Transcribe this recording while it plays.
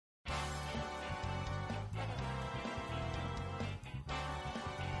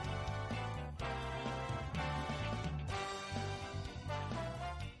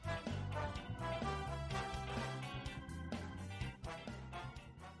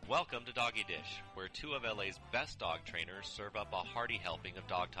Welcome to Doggy Dish, where two of LA's best dog trainers serve up a hearty helping of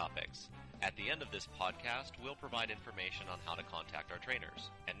dog topics. At the end of this podcast, we'll provide information on how to contact our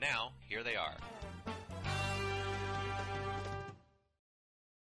trainers. And now, here they are.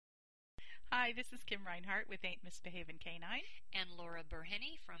 Hi, this is Kim Reinhart with Ain't Misbehavin' Canine. And Laura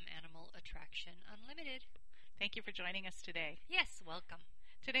Burhenny from Animal Attraction Unlimited. Thank you for joining us today. Yes, welcome.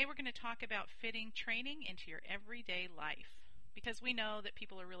 Today we're going to talk about fitting training into your everyday life. Because we know that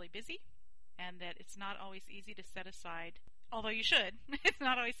people are really busy and that it's not always easy to set aside, although you should, it's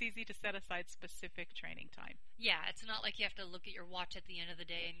not always easy to set aside specific training time. Yeah, it's not like you have to look at your watch at the end of the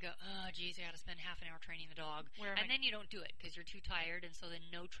day and go, oh, geez, I got to spend half an hour training the dog. Then you don't do it because you're too tired, and so then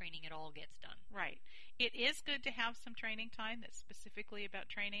no training at all gets done. Right. It is good to have some training time that's specifically about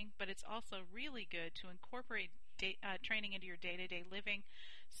training, but it's also really good to incorporate training into your day-to-day living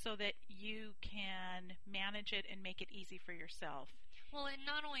so that you can manage it and make it easy for yourself. Well, and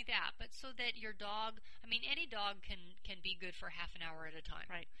not only that, but so that your dog, any dog can be good for half an hour at a time.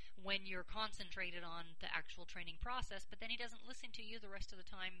 Right. When you're concentrated on the actual training process, but then he doesn't listen to you the rest of the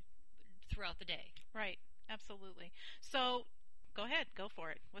time throughout the day. Right. Absolutely. So, go ahead. Go for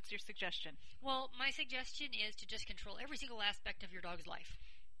it. What's your suggestion? Well, my suggestion is to just control every single aspect of your dog's life.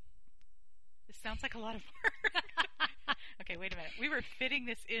 This sounds like a lot of work. Okay, wait a minute. We were fitting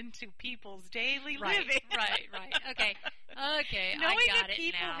this into people's daily living. Right. Okay, Knowing I got that it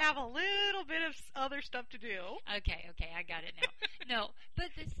people now. have a little bit of other stuff to do. Okay, I got it now. No, but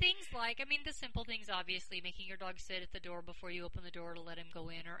the things like, the simple things, obviously, making your dog sit at the door before you open the door to let him go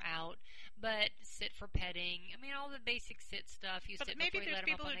in or out, but sit for petting. All the basic sit stuff. You sit before you let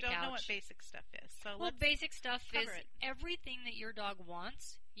him up on the couch. Maybe there's people who don't know what basic stuff is. So basic stuff is it. Everything that your dog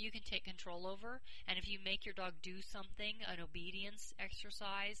wants, you can take control over, and if you make your dog do something, an obedience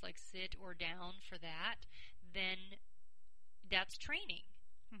exercise, like sit or down for that, then that's training.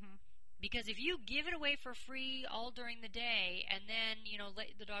 Mm-hmm. Because if you give it away for free all during the day, and then, let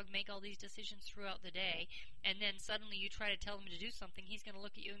the dog make all these decisions throughout the day, and then suddenly you try to tell him to do something, he's going to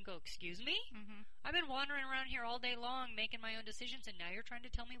look at you and go, excuse me? Mm-hmm. I've been wandering around here all day long making my own decisions, and now you're trying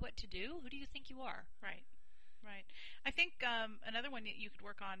to tell me what to do? Who do you think you are? Right. I think another one that you could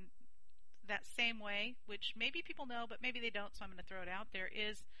work on that same way, which maybe people know, but maybe they don't, so I'm going to throw it out there,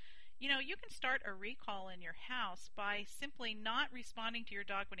 is, you can start a recall in your house by simply not responding to your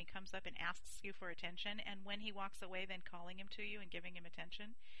dog when he comes up and asks you for attention, and when he walks away, then calling him to you and giving him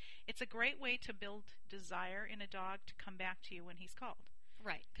attention. It's a great way to build desire in a dog to come back to you when he's called.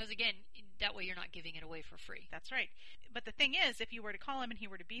 Right, because again, that way you're not giving it away for free. That's right. But the thing is, if you were to call him and he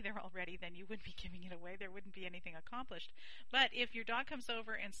were to be there already, then you wouldn't be giving it away. There wouldn't be anything accomplished. But if your dog comes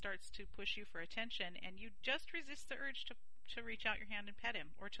over and starts to push you for attention, and you just resist the urge to reach out your hand and pet him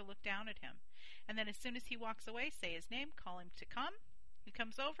or to look down at him, and then as soon as he walks away, say his name, call him to come, he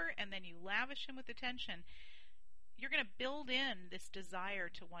comes over, and then you lavish him with attention, you're going to build in this desire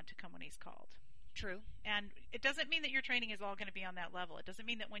to want to come when he's called. True. And it doesn't mean that your training is all going to be on that level. It doesn't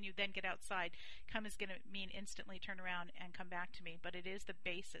mean that when you then get outside, come is going to mean instantly turn around and come back to me, but it is the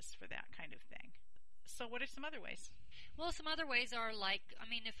basis for that kind of thing. So what are some other ways? Well, some other ways are like,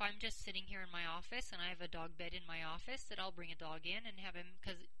 if I'm just sitting here in my office and I have a dog bed in my office, that I'll bring a dog in and have him,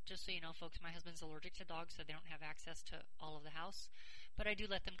 because just so you know, folks, my husband's allergic to dogs, so they don't have access to all of the house. But I do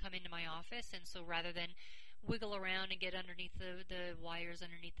let them come into my office, and so rather than wiggle around and get underneath the wires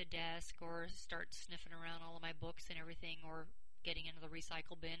underneath the desk or start sniffing around all of my books and everything or getting into the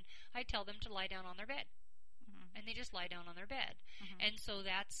recycle bin, I tell them to lie down on their bed. Mm-hmm. And they just lie down on their bed. Mm-hmm. And so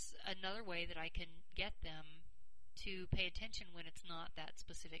that's another way that I can get them to pay attention when it's not that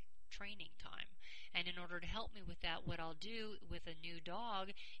specific training time. And in order to help me with that, what I'll do with a new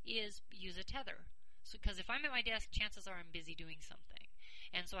dog is use a tether. So, because if I'm at my desk, chances are I'm busy doing something.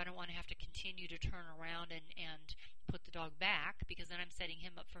 And so I don't want to have to continue to turn around and put the dog back, because then I'm setting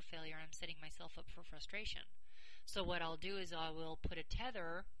him up for failure. I'm setting myself up for frustration. So what I'll do is I will put a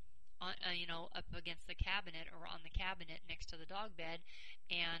tether on, up against the cabinet or on the cabinet next to the dog bed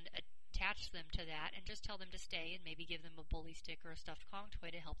and attach them to that and just tell them to stay and maybe give them a bully stick or a stuffed Kong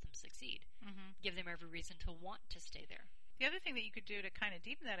toy to help them succeed. Mm-hmm. Give them every reason to want to stay there. The other thing that you could do to kind of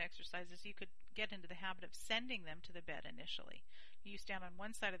deepen that exercise is you could get into the habit of sending them to the bed initially. You stand on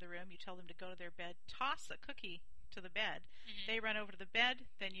one side of the room, you tell them to go to their bed, toss a cookie to the bed. Mm-hmm. They run over to the bed,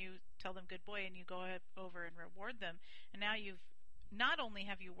 then you tell them good boy and you go over and reward them. And now not only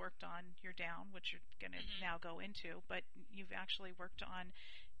have you worked on your down, which you're going to now go into, but you've actually worked on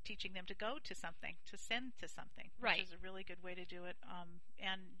teaching them to go to something, to send to something, Right. which is a really good way to do it.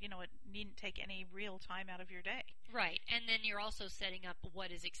 And, it needn't take any real time out of your day. Right. And then you're also setting up what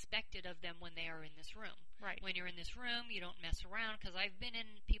is expected of them when they are in this room. Right. When you're in this room, you don't mess around, because I've been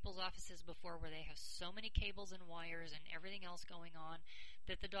in people's offices before where they have so many cables and wires and everything else going on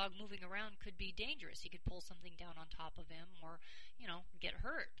that the dog moving around could be dangerous. He could pull something down on top of him or, get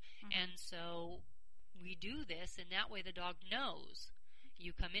hurt. Mm-hmm. And so we do this, and that way the dog knows.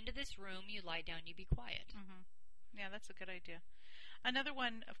 You come into this room, you lie down, you be quiet. Mm-hmm. Yeah, that's a good idea. Another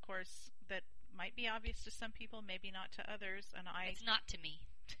one, of course, that might be obvious to some people, maybe not to others, and It's not to me.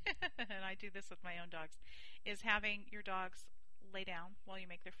 and I do this with my own dogs, is having your dogs lay down while you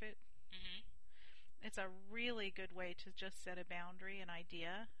make their food. Mm-hmm. It's a really good way to just set a boundary, an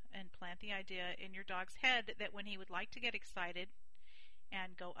idea, and plant the idea in your dog's head that when he would like to get excited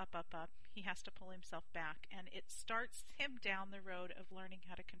and go up, up, up, he has to pull himself back, and it starts him down the road of learning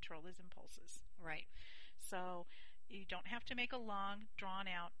how to control his impulses. Right. So you don't have to make a long,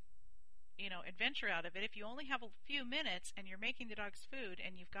 drawn-out, adventure out of it. If you only have a few minutes and you're making the dog's food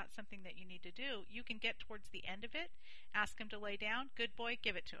and you've got something that you need to do, you can get towards the end of it, ask him to lay down, good boy,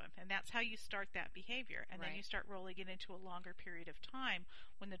 give it to him. And that's how you start that behavior. And Right. then you start rolling it into a longer period of time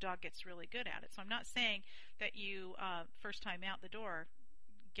when the dog gets really good at it. So I'm not saying that you, first time out the door,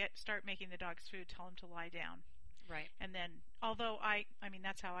 start making the dog's food, tell him to lie down. Right. And then, although I mean,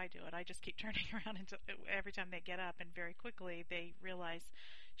 that's how I do it. I just keep turning around until every time they get up, and very quickly they realize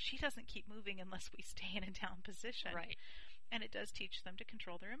she doesn't keep moving unless we stay in a down position. Right. And it does teach them to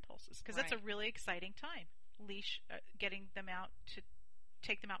control their impulses, because that's a Right. really exciting time. Leash, getting them out to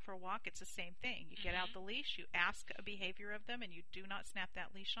take them out for a walk, it's the same thing. You get out the leash, you ask a behavior of them, and you do not snap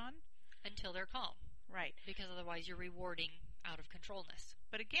that leash on. Until they're calm. Right. Because otherwise you're rewarding out of controlness.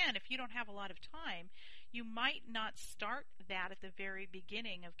 But again, if you don't have a lot of time, you might not start that at the very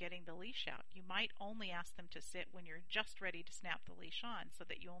beginning of getting the leash out. You might only ask them to sit when you're just ready to snap the leash on, so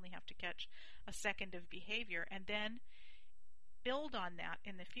that you only have to catch a second of behavior, and then build on that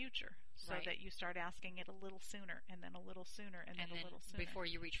in the future, so Right. that you start asking it a little sooner, and then a little sooner, and then a little sooner. Before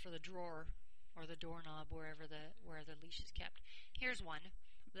you reach for the drawer or the doorknob, where the leash is kept. Here's one.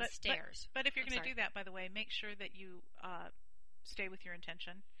 The stairs. But if you're I'm going to sorry. do that, by the way, make sure that you stay with your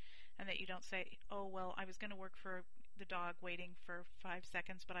intention, and that you don't say, oh, well, I was going to work for the dog waiting for 5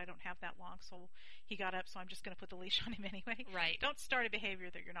 seconds, but I don't have that long, so he got up, so I'm just going to put the leash on him anyway. Right. Don't start a behavior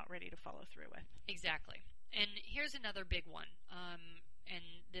that you're not ready to follow through with. Exactly. And here's another big one. And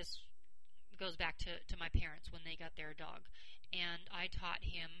this goes back to my parents when they got their dog. And I taught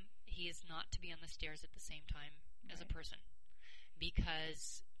him he is not to be on the stairs at the same time as a Right. person.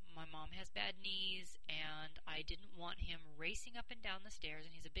 Because my mom has bad knees, and I didn't want him racing up and down the stairs,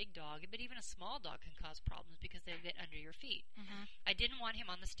 and he's a big dog, but even a small dog can cause problems because they get under your feet. Mm-hmm. I didn't want him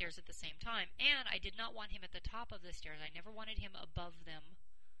on the stairs at the same time, and I did not want him at the top of the stairs. I never wanted him above them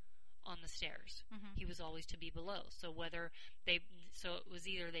on the stairs. Mm-hmm. He was always to be below. So it was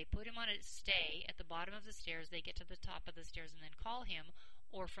either they put him on a stay at the bottom of the stairs, they get to the top of the stairs and then call him,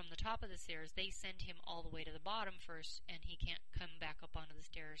 or from the top of the stairs they send him all the way to the bottom first, and he can't come back up onto the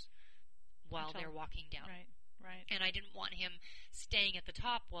stairs while they're walking down. Right. And I didn't want him staying at the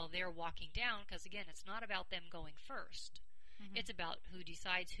top while they're walking down, because again, it's not about them going first. Mm-hmm. It's about who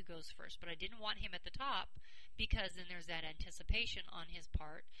decides who goes first. But I didn't want him at the top, because then there's that anticipation on his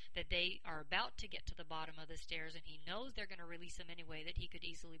part that they are about to get to the bottom of the stairs, and he knows they're going to release him anyway, that he could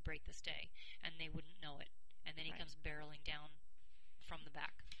easily break the stay, and they wouldn't know it. And then he comes barreling down from the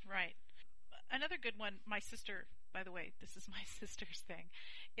back. Right. Another good one, my sister, by the way, this is my sister's thing,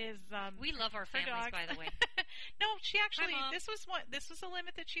 is We love our families, dogs. by the way. No, she actually, Hi, Mom. this was a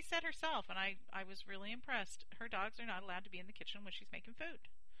limit that she set herself, and I was really impressed. Her dogs are not allowed to be in the kitchen when she's making food.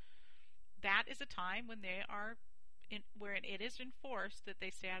 That is a time when they are where it is enforced that they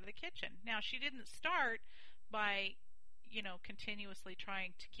stay out of the kitchen. Now, she didn't start by continuously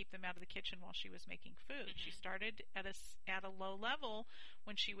trying to keep them out of the kitchen while she was making food. Mm-hmm. She started at a low level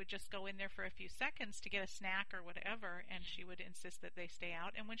when she would just go in there for a few seconds to get a snack or whatever, and she would insist that they stay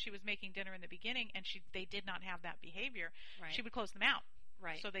out. And when she was making dinner in the beginning and they did not have that behavior, Right. she would close them out.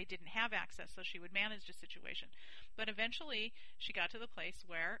 Right. So they didn't have access, so she would manage the situation. But eventually she got to the place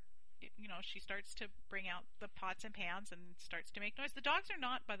where she starts to bring out the pots and pans and starts to make noise. The dogs are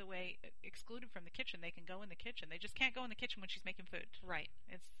not, by the way, excluded from the kitchen. They can go in the kitchen. They just can't go in the kitchen when she's making food. Right.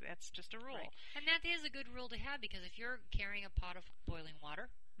 That's just a rule. Right. And that is a good rule to have, because if you're carrying a pot of boiling water,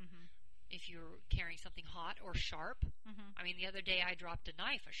 Mm-hmm. if you're carrying something hot or sharp, Mm-hmm. I mean, the other day I dropped a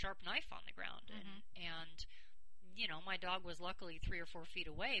sharp knife on the ground, and my dog was luckily 3 or 4 feet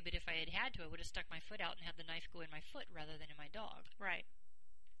away, but if I had to, I would have stuck my foot out and had the knife go in my foot rather than in my dog. Right.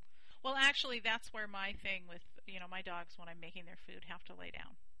 actually, that's where my thing with, my dogs, when I'm making their food, have to lay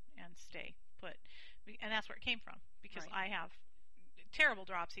down and stay put. And that's where it came from, because Right. I have terrible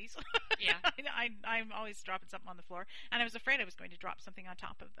dropsies. Yeah. I'm always dropping something on the floor, and I was afraid I was going to drop something on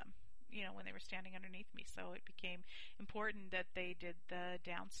top of them, when they were standing underneath me. So it became important that they did the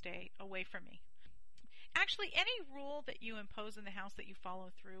downstay away from me. Actually, any rule that you impose in the house that you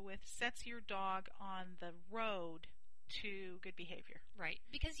follow through with sets your dog on the road to good behavior. Right.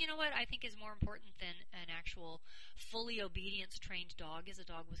 Because you know what I think is more important than an actual fully obedience trained dog is a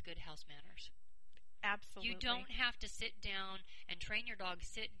dog with good house manners. Absolutely. You don't have to sit down and train your dog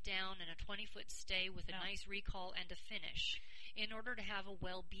sit down in a 20-foot stay with a nice recall and a finish in order to have a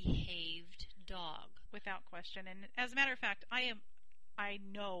well-behaved dog. Without question. And as a matter of fact, I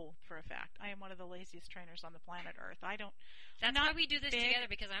know for a fact I am one of the laziest trainers on the planet Earth. That's why we do this together,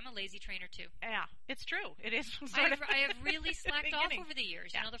 because I'm a lazy trainer too. Yeah, it's true. It is. I have really slacked off over the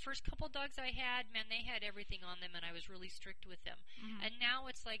years. Yeah. The first couple dogs I had, man, they had everything on them, and I was really strict with them. Mm-hmm. And now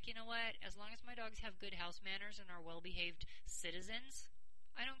it's like, you know what? As long as my dogs have good house manners and are well-behaved citizens,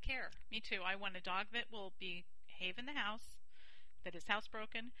 I don't care. Me too. I want a dog that will behave in the house, that is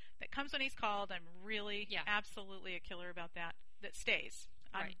housebroken, that comes when he's called. I'm really absolutely a killer about that. That stays.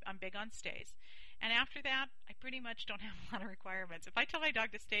 Right. I'm big on stays. And after that, I pretty much don't have a lot of requirements. If I tell my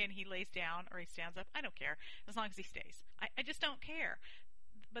dog to stay and he lays down or he stands up, I don't care, as long as he stays. I just don't care.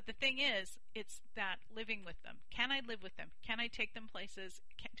 But the thing is, it's that living with them. Can I live with them? Can I take them places?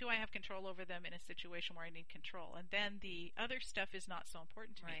 Do I have control over them in a situation where I need control? And then the other stuff is not so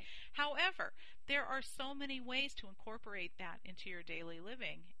important to me. However, there are so many ways to incorporate that into your daily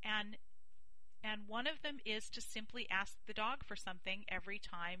living. And one of them is to simply ask the dog for something every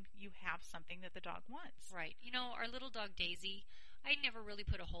time you have something that the dog wants. Right. Our little dog Daisy, I never really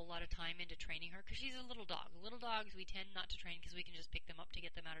put a whole lot of time into training her because she's a little dog. Little dogs we tend not to train because we can just pick them up to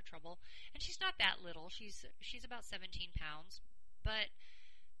get them out of trouble. And she's not that little. She's about 17 pounds. But,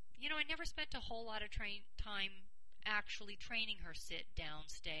 I never spent a whole lot of time actually training her sit, down,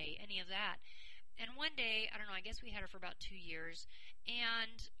 stay, any of that. And one day, I don't know, I guess we had her for about 2 years,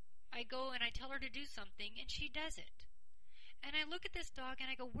 and I go and I tell her to do something, and she does it. And I look at this dog,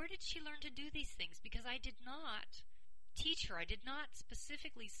 and I go, where did she learn to do these things? Because I did not teach her. I did not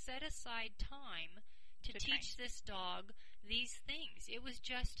specifically set aside time to teach this dog these things. It was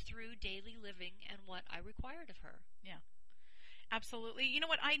just through daily living and what I required of her. Yeah. Absolutely. You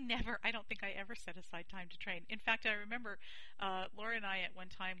know what? I don't think I ever set aside time to train. In fact, I remember Laura and I at one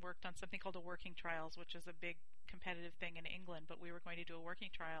time worked on something called a working trials, which is a big competitive thing in England, but we were going to do a working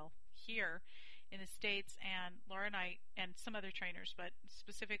trial here in the States, and Laura and I, and some other trainers, but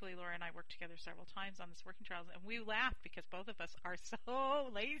specifically Laura and I worked together several times on this working trials, and we laughed because both of us are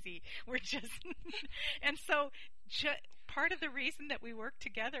so lazy. We're just, and so part of the reason that we worked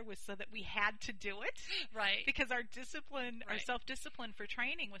together was so that we had to do it. Right. Because our discipline, our self-discipline for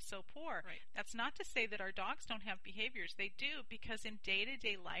training was so poor. Right. That's not to say that our dogs don't have behaviors. They do, because in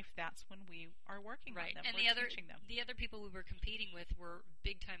day-to-day life, that's when we are working on them. And teaching them. The other people we were competing with were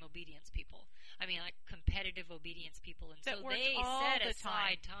big-time obedience people. I mean, like competitive obedience people. And that so they all set the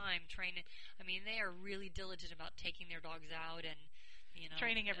aside time training. I mean, they are really diligent about taking their dogs out and,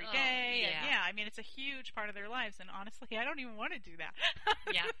 training every day. Yeah. I mean, it's a huge part of their lives, and honestly, I don't even want to do that.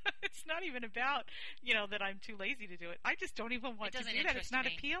 Yeah. It's not even about, that I'm too lazy to do it. I just don't even want to do that. It's not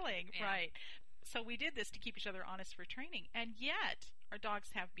appealing. Yeah. Right. So we did this to keep each other honest for training, and yet our dogs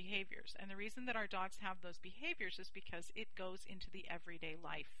have behaviors, and the reason that our dogs have those behaviors is because it goes into the everyday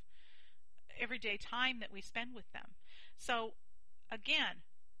life, everyday time that we spend with them. So, again,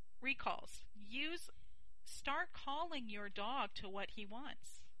 recalls. Start calling your dog to what he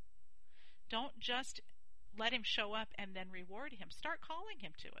wants. Don't just let him show up and then reward him. Start calling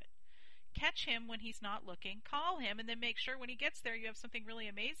him to it. Catch him when he's not looking, call him, and then make sure when he gets there you have something really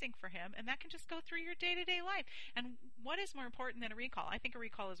amazing for him, and that can just go through your day-to-day life. And what is more important than a recall? I think a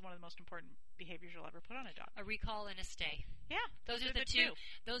recall is one of the most important behaviors you'll ever put on a dog. A recall and a stay. Yeah. Those are the two.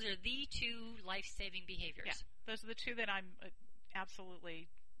 Those are the two life-saving behaviors. Yeah. Those are the two that I'm absolutely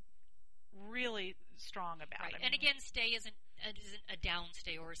really strong about. Right. I mean, and again, stay isn't a down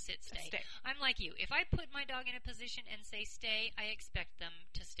stay or a sit stay. I'm like you. If I put my dog in a position and say stay, I expect them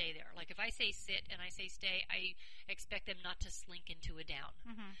to stay there. Like if I say sit and I say stay, I expect them not to slink into a down.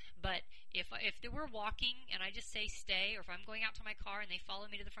 Mm-hmm. But if we're walking and I just say stay, or if I'm going out to my car and they follow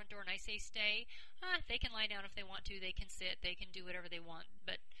me to the front door and I say stay, they can lie down if they want to. They can sit. They can do whatever they want.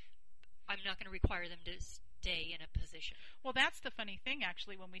 But I'm not going to require them to day in a position. Well, that's the funny thing,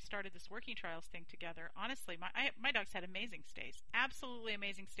 actually, when we started this working trials thing together. Honestly, my dogs had amazing stays. Absolutely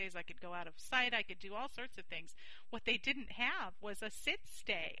amazing stays. I could go out of sight. I could do all sorts of things. What they didn't have was a sit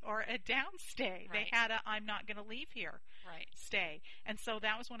stay or a down stay. Right. They had a I'm not going to leave here Right. stay. And so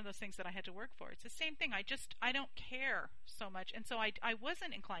that was one of those things that I had to work for. It's the same thing. I don't care so much. And so I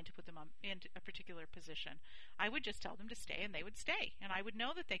wasn't inclined to put them in a particular position. I would just tell them to stay, and they would stay. And I would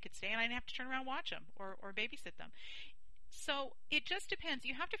know that they could stay, and I didn't have to turn around and watch them or babysit them. So it just depends.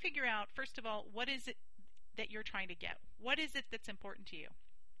 You have to figure out, first of all, what is it that you're trying to get? What is it that's important to you?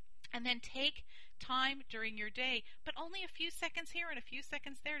 And then take time during your day, but only a few seconds here and a few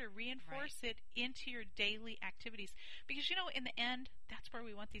seconds there to reinforce it into your daily activities. Because, in the end, that's where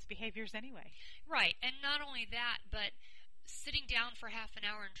we want these behaviors anyway. Right. And not only that, but sitting down for half an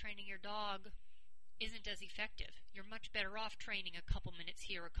hour and training your dog isn't as effective. You're much better off training a couple minutes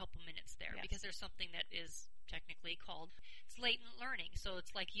here, a couple minutes there, Yes. because there's something that is technically called it's latent learning. So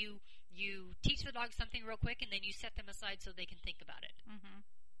it's like you teach the dog something real quick, and then you set them aside so they can think about it. Mm-hmm.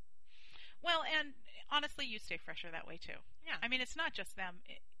 Well, and honestly, you stay fresher that way too. Yeah. I mean, it's not just them.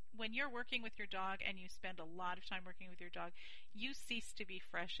 When you're working with your dog and you spend a lot of time working with your dog, you cease to be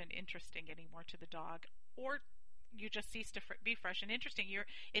fresh and interesting anymore to the dog, or you just cease to be fresh and interesting.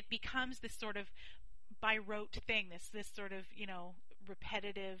 It becomes this sort of by rote thing, this sort of,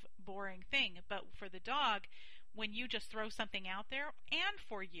 repetitive, boring thing. But for the dog, when you just throw something out there, and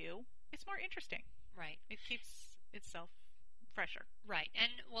for you, it's more interesting. Right. It keeps itself fresher. Right.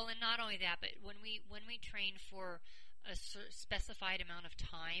 And not only that, but when we train for a specified amount of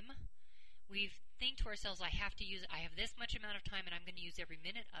time, we think to ourselves, I have this much amount of time, and I'm going to use every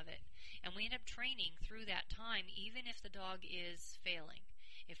minute of it. And we end up training through that time, even if the dog is failing.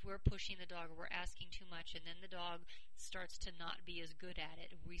 If we're pushing the dog or we're asking too much, and then the dog starts to not be as good at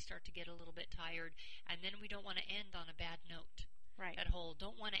it, we start to get a little bit tired, and then we don't want to end on a bad note. Right. That whole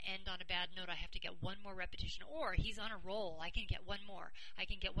don't want to end on a bad note, I have to get one more repetition, or he's on a roll, I can get one more, I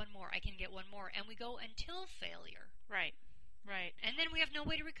can get one more, I can get one more, and we go until failure. Right. Right. And then we have no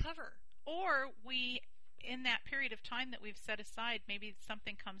way to recover. Or in that period of time that we've set aside, maybe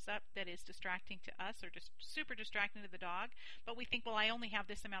something comes up that is distracting to us or just super distracting to the dog, but we think, well, I only have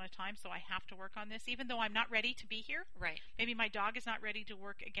this amount of time, so I have to work on this, even though I'm not ready to be here. Right. Maybe my dog is not ready to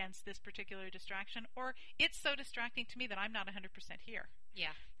work against this particular distraction, or it's so distracting to me that I'm not 100% here.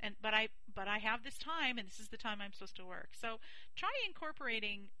 Yeah. But I have this time, and this is the time I'm supposed to work. So try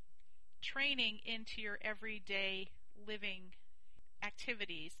incorporating training into your everyday living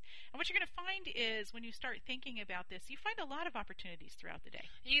activities. And what you're going to find is when you start thinking about this, you find a lot of opportunities throughout the day.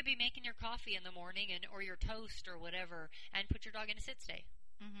 You could be making your coffee in the morning or your toast or whatever, and put your dog in a sit stay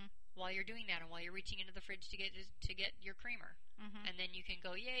while you're doing that, and while you're reaching into the fridge to get your creamer. And then you can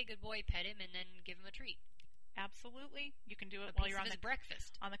go, yay, good boy, pet him, and then give him a treat. Absolutely. You can do it A while piece you're of on his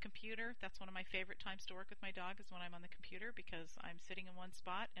breakfast. on the computer. That's one of my favorite times to work with my dog, is when I'm on the computer, because I'm sitting in one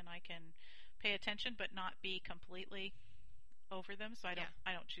spot and I can pay attention but not be completely over them. So I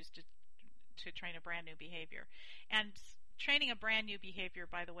don't choose to train a brand new behavior. And training a brand new behavior,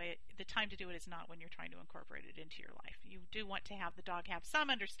 by the way, the time to do it is not when you're trying to incorporate it into your life. You do want to have the dog have some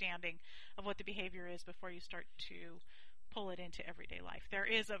understanding of what the behavior is before you start to pull it into everyday life. There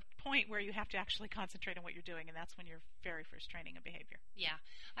is a point where you have to actually concentrate on what you're doing, and that's when you're very first training a behavior. Yeah.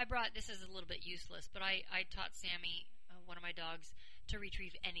 This is a little bit useless, but I taught Sammy, one of my dogs, to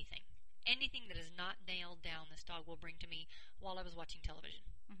retrieve anything. Anything that is not nailed down, this dog will bring to me while I was watching television.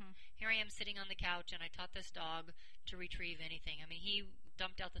 Here I am sitting on the couch, and I taught this dog to retrieve anything. I mean, he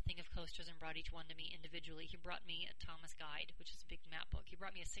dumped out the thing of coasters and brought each one to me individually. He brought me a Thomas Guide, which is a big map book. He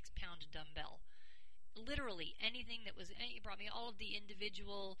brought me a 6-pound dumbbell. Literally anything that was, he brought me all of the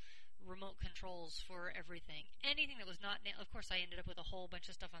individual remote controls for everything. Anything that was not, of course I ended up with a whole bunch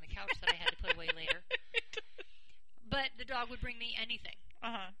of stuff on the couch that I had to put away later. But the dog would bring me anything.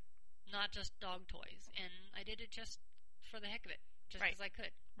 Not just dog toys. And I did it just for the heck of it. Just because I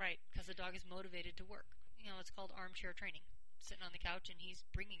could. Right. Because the dog is motivated to work. It's called armchair training. Sitting on the couch and he's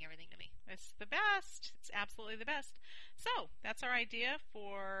bringing everything to me. It's the best. It's absolutely the best. So, that's our idea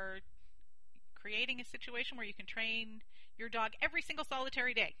for creating a situation where you can train your dog every single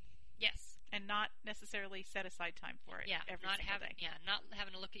solitary day. Yes. And not necessarily set aside time for it every single day. Yeah, not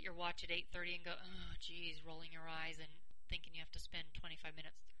having to look at your watch at 8:30 and go, oh, geez, rolling your eyes and thinking you have to spend 25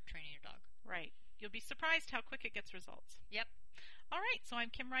 minutes training your dog. Right. You'll be surprised how quick it gets results. Yep. All right, so I'm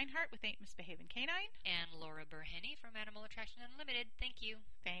Kim Reinhart with Ain't Misbehaving Canine. And Laura Burhenny from Animal Attraction Unlimited. Thank you.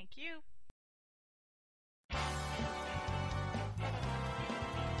 Thank you.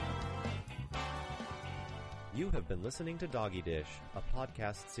 You have been listening to Doggy Dish, a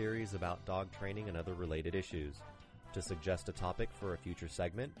podcast series about dog training and other related issues. To suggest a topic for a future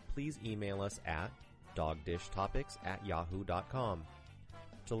segment, please email us at dogdishtopics@yahoo.com.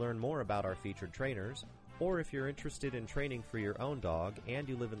 To learn more about our featured trainers, or if you're interested in training for your own dog and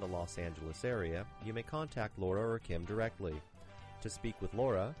you live in the Los Angeles area, you may contact Laura or Kim directly. To speak with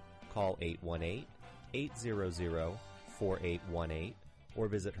Laura, call 818-800-4818 or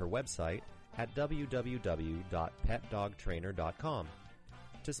visit her website at www.petdogtrainer.com.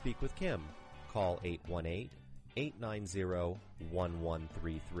 To speak with Kim, call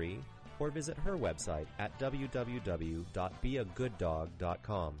 818-890-1133 or visit her website at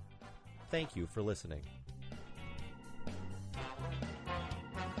www.beagooddog.com. Thank you for listening.